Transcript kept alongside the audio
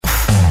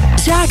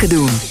Zaken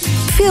doen.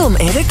 Film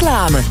en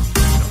reclame.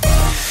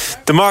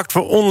 De markt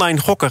voor online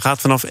gokken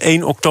gaat vanaf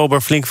 1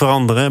 oktober flink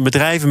veranderen.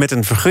 Bedrijven met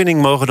een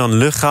vergunning mogen dan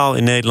legaal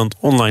in Nederland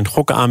online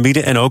gokken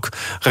aanbieden en ook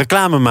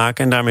reclame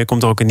maken. En daarmee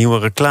komt er ook een nieuwe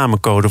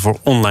reclamecode voor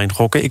online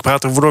gokken. Ik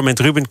praat erover door met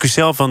Ruben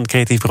Cusel van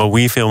creatief bureau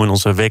WeFilm in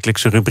onze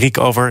wekelijkse rubriek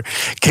over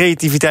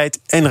creativiteit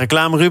en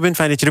reclame. Ruben,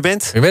 fijn dat je er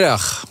bent.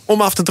 Goedemiddag.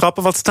 Om af te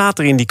trappen, wat staat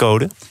er in die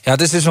code? Ja,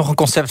 het is dus nog een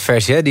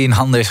conceptversie die in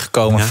handen is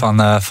gekomen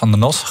van de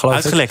NOS, geloof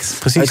ik. Uitgelekt,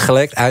 precies.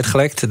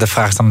 Uitgelekt. De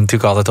vraag is dan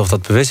natuurlijk altijd of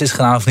dat bewust is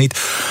gedaan of niet.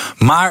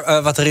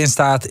 Maar wat erin staat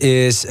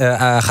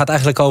gaat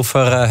eigenlijk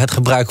over het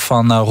gebruik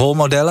van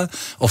rolmodellen.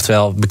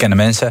 Oftewel bekende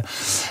mensen.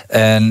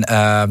 En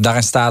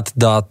daarin staat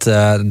dat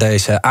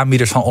deze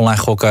aanbieders van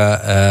online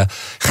gokken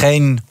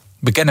geen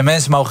bekende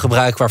mensen mogen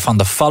gebruiken waarvan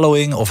de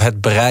following of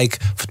het bereik,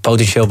 of het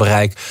potentieel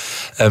bereik,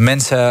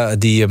 mensen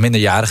die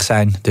minderjarig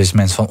zijn, dus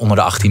mensen van onder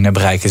de 18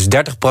 bereiken is 30%.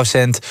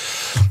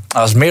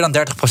 Als het meer dan 30%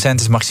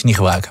 is, mag je ze niet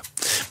gebruiken.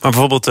 Maar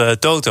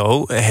bijvoorbeeld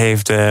Toto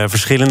heeft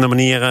verschillende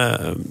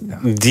manieren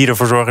die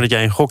ervoor zorgen dat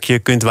jij een gokje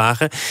kunt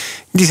wagen.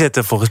 Die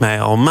zetten volgens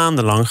mij al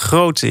maandenlang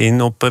groots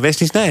in op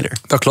Wesley Sneijder.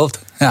 Dat klopt.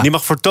 Ja. Die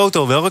mag voor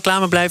Toto wel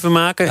reclame blijven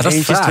maken. Ja,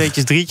 Eentjes,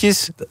 tweetjes,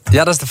 drietjes.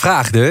 Ja, dat is de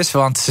vraag dus.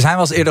 Want ze zijn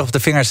wel eens eerder op de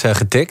vingers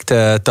getikt,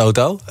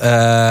 Toto.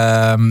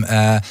 En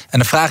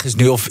de vraag is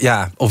nu of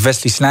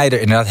Wesley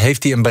Sneijder inderdaad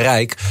heeft hij een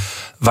bereik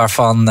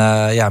waarvan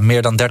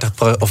meer dan 30%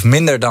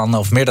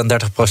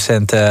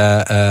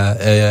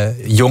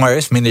 jonger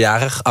is,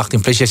 minderjarig,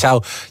 18 plus. Je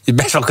zou je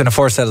best wel kunnen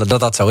voorstellen dat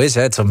dat zo is.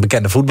 Hè? Het is een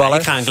bekende voetballer.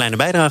 Ik ga een kleine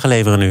bijdrage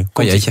leveren nu.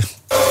 Jeetje.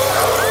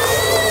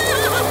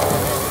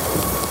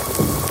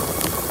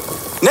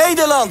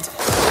 Nederland!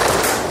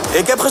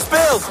 Ik heb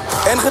gespeeld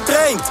en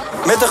getraind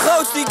met de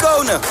grootste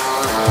iconen.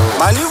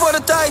 Maar nu wordt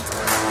het tijd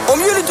om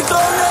jullie te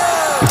kronen!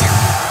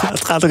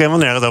 Het gaat ook helemaal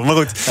nergens over, maar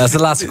goed. Dat is de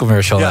laatste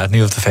commercial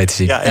nu op tv te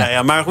zien.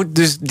 Ja, maar goed,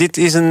 dus dit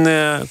is een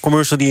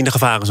commercial die in de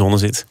gevarenzone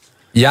zit.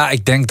 Ja,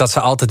 ik denk dat ze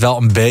altijd wel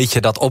een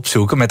beetje dat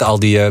opzoeken met al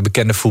die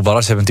bekende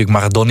voetballers. Ze hebben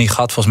natuurlijk Maradoni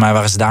gehad. Volgens mij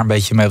waren ze daar een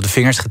beetje mee op de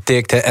vingers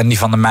getikt. Hè. En die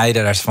van der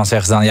Meijden, daarvan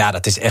zeggen ze dan, ja,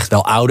 dat is echt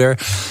wel ouder.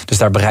 Dus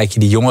daar bereik je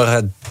die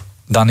jongeren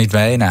dan niet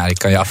mee. Nou, ik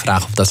kan je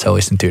afvragen of dat zo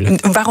is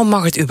natuurlijk. Waarom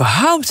mag het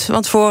überhaupt?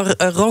 Want voor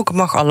roken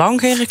mag al lang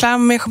geen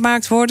reclame meer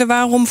gemaakt worden.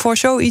 Waarom voor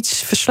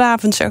zoiets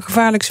verslavends en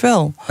gevaarlijks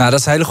wel? Nou, dat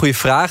is een hele goede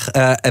vraag.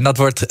 En dat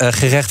wordt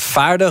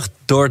gerechtvaardigd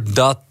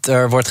doordat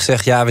er wordt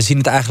gezegd, ja, we zien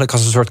het eigenlijk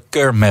als een soort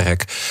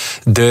keurmerk.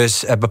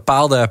 Dus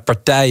bepaalde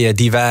partijen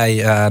die wij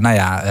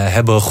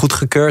hebben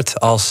goedgekeurd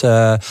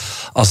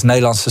als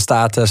Nederlandse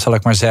staat, zal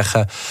ik maar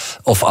zeggen,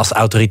 of als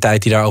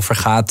autoriteit die daarover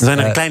gaat. Er zijn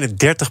er een kleine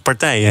 30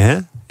 partijen, hè?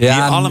 Die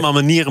allemaal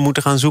manieren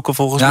moeten gaan zoeken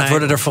volgens mij. Het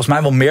worden er volgens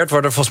mij wel meer. Het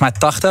worden er volgens mij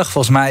 80.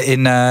 Volgens mij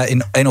in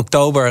 1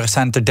 oktober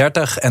zijn het er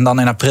 30. En dan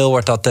in april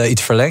wordt dat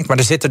iets verlengd. Maar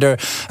er zitten er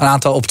een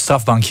aantal op het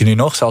strafbankje nu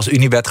nog. Zoals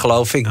Unibet,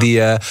 geloof ik.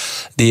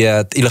 Die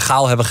het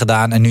illegaal hebben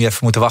gedaan. En nu even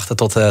moeten wachten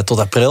tot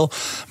april.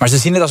 Maar ze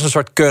zien het als een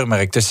soort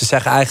keurmerk. Dus ze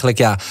zeggen eigenlijk,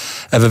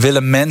 we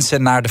willen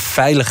mensen naar de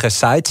veilige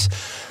sites.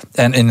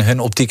 En in hun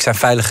optiek zijn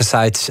veilige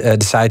sites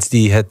de sites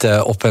die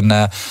het op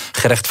een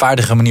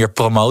gerechtvaardige manier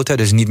promoten.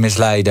 Dus niet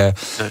misleiden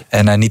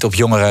en niet op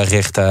jongeren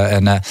richten.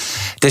 En het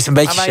is een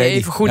beetje maar waar je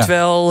even goed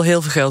wel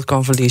heel veel geld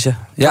kan verliezen.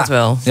 Dat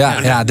wel.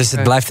 Ja, dus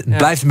het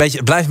blijft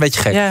een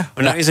beetje gek. Ja.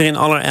 Maar nou is er in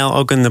allerijl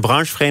ook een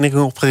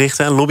branchevereniging opgericht,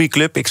 een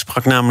lobbyclub. Ik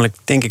sprak namelijk,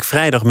 denk ik,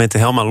 vrijdag met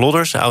Helma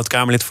Lodders,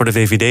 oud-Kamerlid voor de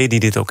VVD, die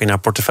dit ook in haar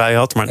portefeuille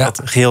had, maar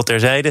dat geheel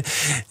terzijde.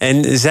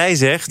 En zij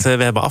zegt,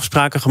 we hebben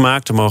afspraken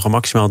gemaakt, er mogen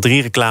maximaal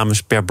 3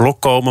 reclames per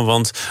blok komen,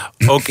 want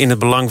ook in het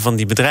belang van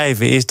die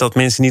bedrijven is dat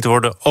mensen niet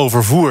worden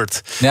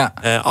overvoerd. Ja.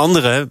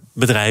 Andere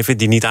bedrijven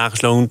die niet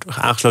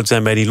aangesloten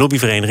zijn bij die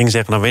lobbyvereniging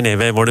zeggen, nou nee,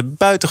 wij worden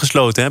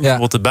buitengesloten. Hè?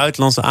 Bijvoorbeeld de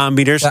buitenlandse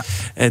aanbieders.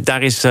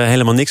 Daar is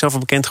helemaal niks over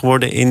bekend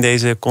geworden in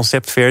deze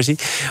conceptversie.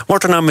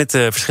 Wordt er nou met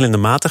verschillende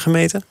maten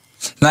gemeten?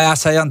 Nou ja,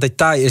 saillant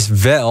detail is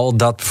wel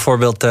dat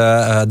bijvoorbeeld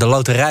de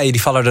loterijen,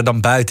 die vallen er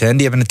dan buiten. En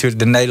die hebben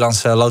natuurlijk, de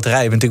Nederlandse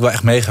loterijen hebben natuurlijk wel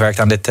echt meegewerkt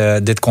aan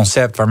dit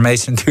concept. Waarmee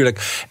ze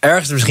natuurlijk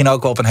ergens misschien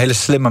ook wel op een hele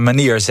slimme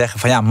manier zeggen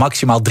van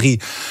maximaal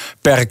 3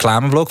 per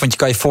reclameblok. Want je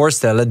kan je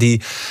voorstellen,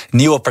 die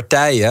nieuwe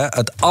partijen,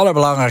 het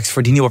allerbelangrijkste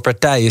voor die nieuwe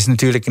partijen is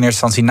natuurlijk in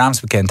eerste instantie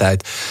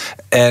naamsbekendheid.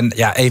 En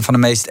een van de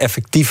meest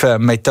effectieve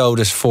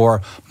methodes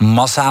voor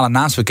massale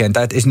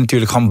naamsbekendheid is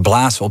natuurlijk gewoon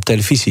blazen op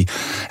televisie.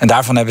 En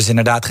daarvan hebben ze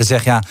inderdaad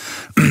gezegd,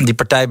 die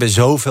partijen hebben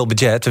zoveel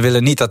budget. We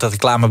willen niet dat het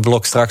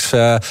reclameblok straks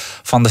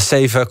van de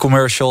 7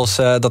 commercials,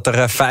 dat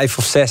er 5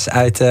 of 6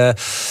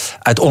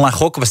 uit online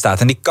gokken bestaat.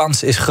 En die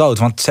kans is groot,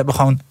 want ze hebben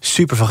gewoon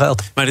superveel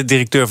geld. Maar de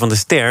directeur van de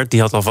Ster,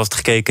 die had alvast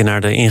gekeken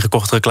naar de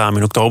ingekochte reclame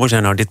in oktober.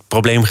 Zei, nou, dit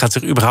probleem gaat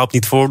zich überhaupt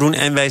niet voordoen.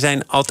 En wij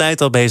zijn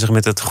altijd al bezig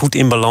met het goed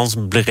in balans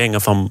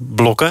brengen van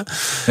blokken.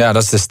 Ja,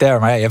 dat is de Ster.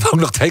 Maar je hebt ook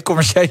nog 2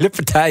 commerciële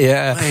partijen.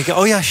 Er is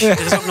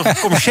ook nog een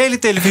commerciële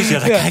televisie.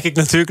 Daar kijk ik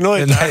natuurlijk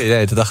nooit naar.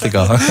 Nee, dat dacht ik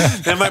al.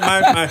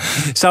 Maar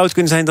zou het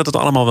kunnen zijn dat het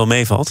allemaal wel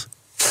meevalt?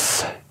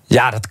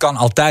 Ja, dat kan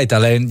altijd.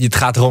 Alleen het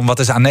gaat erom wat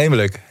is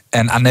aannemelijk.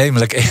 en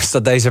aannemelijk is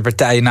dat deze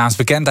partijen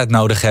naamsbekendheid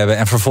nodig hebben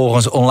en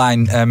vervolgens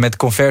online met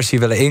conversie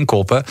willen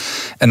inkoppen.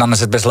 En dan is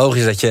het best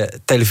logisch dat je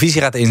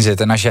televisie gaat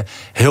inzetten. En als je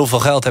heel veel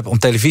geld hebt om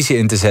televisie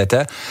in te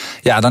zetten,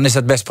 ja, dan is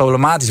dat best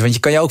problematisch. Want je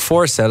kan je ook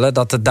voorstellen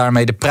dat het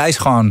daarmee de prijs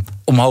gewoon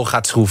omhoog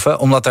gaat schroeven,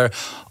 omdat er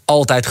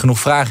altijd genoeg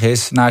vraag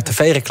is naar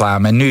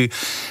tv-reclame. En nu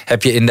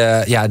heb je in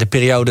de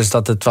periodes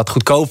dat het wat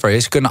goedkoper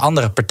is, kunnen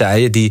andere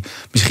partijen die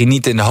misschien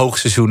niet in de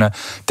hoogseizoenen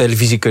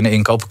televisie kunnen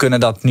inkopen, kunnen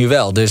dat nu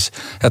wel. Dus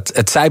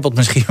het zijpelt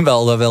misschien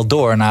wel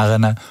door naar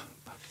een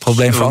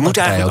probleem voor andere partijen. We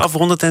moeten eigenlijk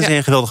afronden tenzij je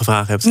een geweldige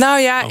vraag hebt. Nou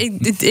ja,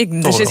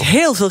 er zit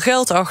heel veel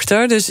geld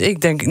achter. Dus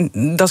ik denk,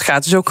 dat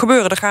gaat dus ook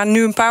gebeuren. Er gaan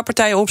nu een paar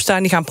partijen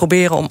opstaan die gaan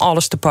proberen om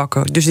alles te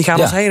pakken. Dus die gaan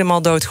ons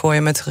helemaal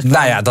doodgooien met reclame.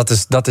 Nou ja,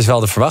 dat is wel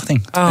de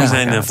verwachting. We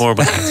zijn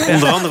voorbereid.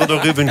 Onder andere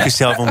door Ruben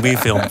Custel van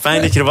Bierfilm.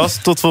 Fijn dat je er was.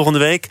 Tot volgende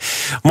week.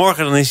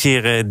 Morgen dan is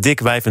hier Dick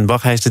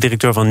Wijvenbach. Hij is de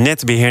directeur van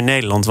Netbeheer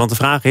Nederland. Want de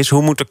vraag is,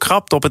 hoe moet de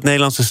krapte op het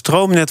Nederlandse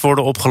stroomnet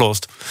worden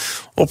opgelost?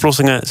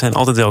 Oplossingen zijn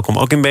altijd welkom.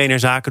 Ook in BNR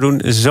Zaken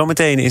doen.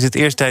 Zometeen is het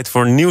eerst tijd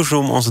voor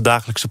Nieuwsroom, onze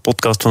dagelijkse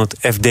podcast van het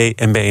FD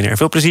en BNR.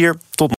 Veel plezier. Tot